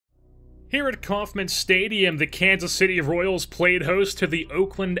Here at Kauffman Stadium, the Kansas City Royals played host to the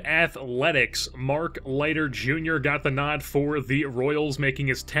Oakland Athletics. Mark Leiter Jr. got the nod for the Royals, making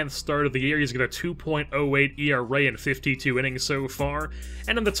his 10th start of the year. He's got a 2.08 ERA in 52 innings so far.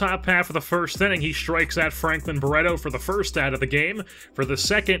 And in the top half of the first inning, he strikes out Franklin Barreto for the first out of the game. For the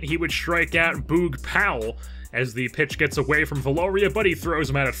second, he would strike out Boog Powell as the pitch gets away from Valoria, but he throws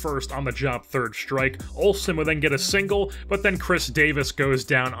him out at first on the job third strike. Olsen would then get a single, but then Chris Davis goes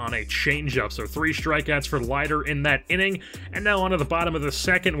down on a changeup. So 3 strikeouts for Leiter in that inning. And now on to the bottom of the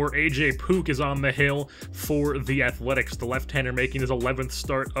second, where AJ Puk is on the hill for the Athletics, the left-hander making his 11th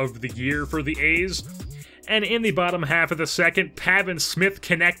start of the year for the A's. And in the bottom half of the second, Pavin Smith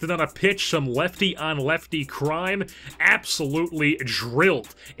connected on a pitch, some lefty-on-lefty crime, absolutely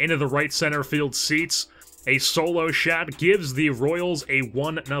drilled into the right center field seats. A solo shot gives the Royals a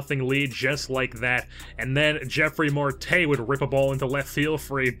 1-0 lead just like that. And then Jeffrey Marte would rip a ball into left field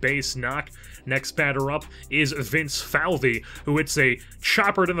for a base knock. Next batter up is Vince Falvey, who hits a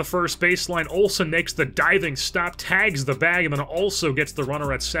chopper to the first baseline. Olsen makes the diving stop, tags the bag, and then also gets the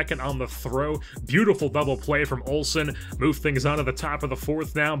runner at second on the throw. Beautiful double play from Olsen. Move things on to the top of the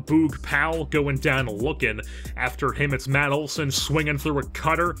fourth now. Boog Powell going down looking. After him, it's Matt Olson swinging through a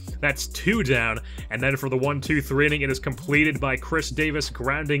cutter. That's 2 down. And then for the 1-2-3 inning, it is completed by Chris Davis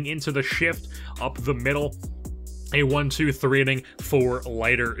grounding into the shift up the middle. A 1-2-3 inning for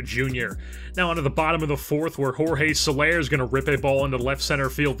Leiter Jr. Now onto the bottom of the fourth, where Jorge Soler is going to rip a ball into the left center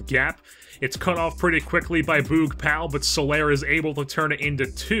field gap. It's cut off pretty quickly by Boog Powell, but Soler is able to turn it into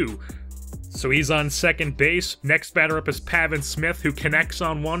 2. So he's on second base. Next batter up is Pavin Smith, who connects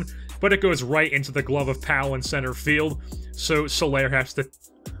on one, but it goes right into the glove of Powell in center field. So Soler has to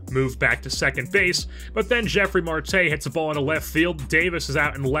move back to second base, but then Jeffrey Marte hits a ball into left field. Davis is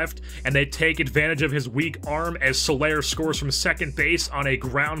out in left, and they take advantage of his weak arm as Soler scores from second base on a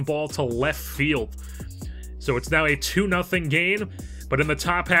ground ball to left field. So it's now a 2-0 game, but in the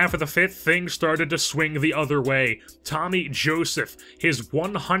top half of the fifth, things started to swing the other way. Tommy Joseph, his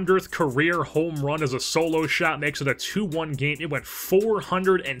 100th career home run as a solo shot, makes it a 2-1 game. It went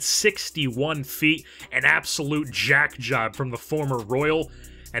 461 feet, an absolute jack job from the former Royal.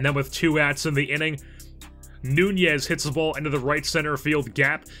 And then with 2 outs in the inning, Nunez hits the ball into the right center field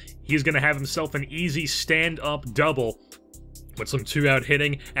gap. He's going to have himself an easy stand-up double with some 2-out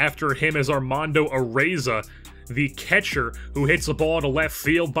hitting. After him is Armando Araiza, the catcher, who hits the ball to left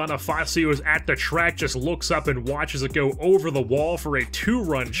field. Bonifacio is at the track, just looks up and watches it go over the wall for a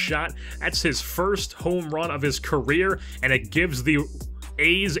 2-run shot. That's his first home run of his career, and it gives the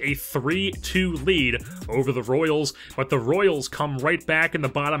A's a 3-2 lead over the Royals, but the Royals come right back in the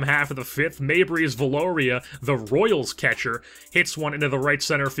bottom half of the fifth. Mabrys Valoria, the Royals catcher, hits one into the right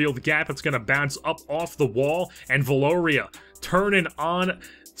center field gap. It's going to bounce up off the wall, and Valoria turning on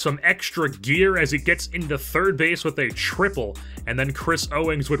some extra gear as he gets into third base with a triple, and then Chris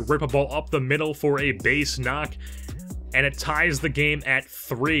Owings would rip a ball up the middle for a base knock, and it ties the game at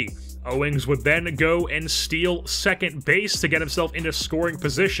 3. Owings would then go and steal second base to get himself into scoring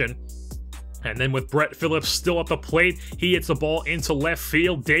position. And then with Brett Phillips still at the plate, he hits the ball into left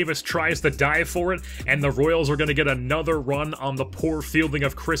field. Davis tries to dive for it, and the Royals are going to get another run on the poor fielding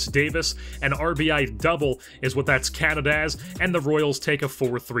of Chris Davis. An RBI double is what that's counted as, and the Royals take a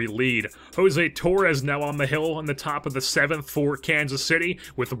 4-3 lead. Jose Torres now on the hill on the top of the 7th for Kansas City.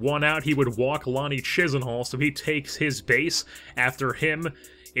 With 1 out, he would walk Lonnie Chisenhall, so he takes his base. After him,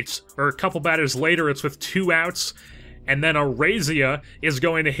 a couple batters later, it's with 2 outs. And then Araiza is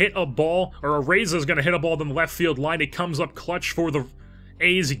going to hit a ball, or Araiza is going to hit a ball in the left field line. He comes up clutch for the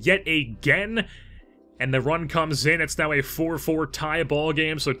A's yet again, and the run comes in. It's now a 4-4 tie ball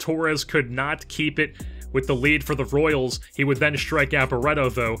game, so Torres could not keep it with the lead for the Royals. He would then strike out Barreto,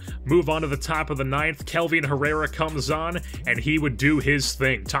 though. Move on to the top of the 9th. Kelvin Herrera comes on, and he would do his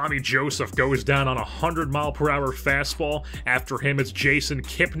thing. Tommy Joseph goes down on a 100-mile-per-hour fastball. After him, it's Jason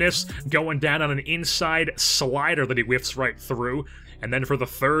Kipnis going down on an inside slider that he whiffs right through. And then for the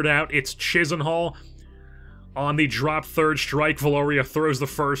 3rd out, it's Chisenhall. On the drop third strike, Valoria throws the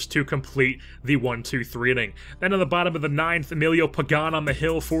first to complete the 1-2-3 inning. Then on the bottom of the 9th, Emilio Pagan on the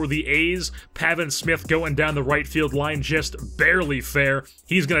hill for the A's. Pavin Smith going down the right field line, just barely fair.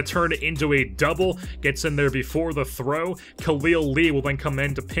 He's going to turn it into a double. Gets in there before the throw. Khalil Lee will then come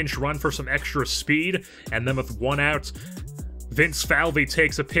in to pinch run for some extra speed. And then with 1 out, Vince Falvey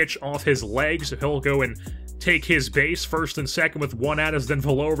takes a pitch off his legs. He'll go and take his base. First and second with 1 out as then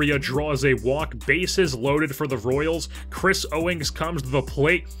Valoria draws a walk. Bases loaded for the Royals. Chris Owings comes to the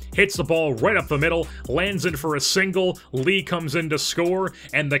plate, hits the ball right up the middle, lands in for a single. Lee comes in to score,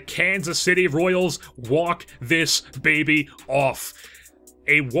 and the Kansas City Royals walk this baby off.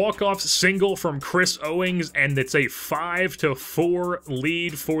 A walk-off single from Chris Owings, and it's a 5-4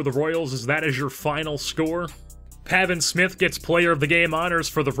 lead for the Royals. Is that your final score? Pavin Smith gets Player of the Game honors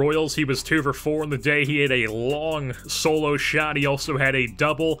for the Royals. He was 2 for 4 in the day. He had a long solo shot. He also had a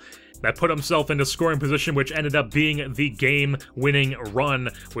double that put himself into scoring position, which ended up being the game-winning run,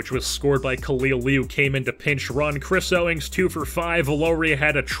 which was scored by Khalil Lee, who came in to pinch run. Chris Owings, 2 for 5. Valoria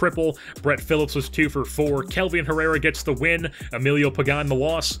had a triple. Brett Phillips was 2 for 4. Kelvin Herrera gets the win. Emilio Pagan the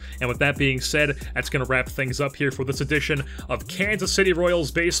loss. And with that being said, that's going to wrap things up here for this edition of Kansas City Royals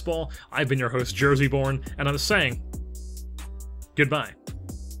Baseball. I've been your host, Jersey Born, and I'm saying goodbye.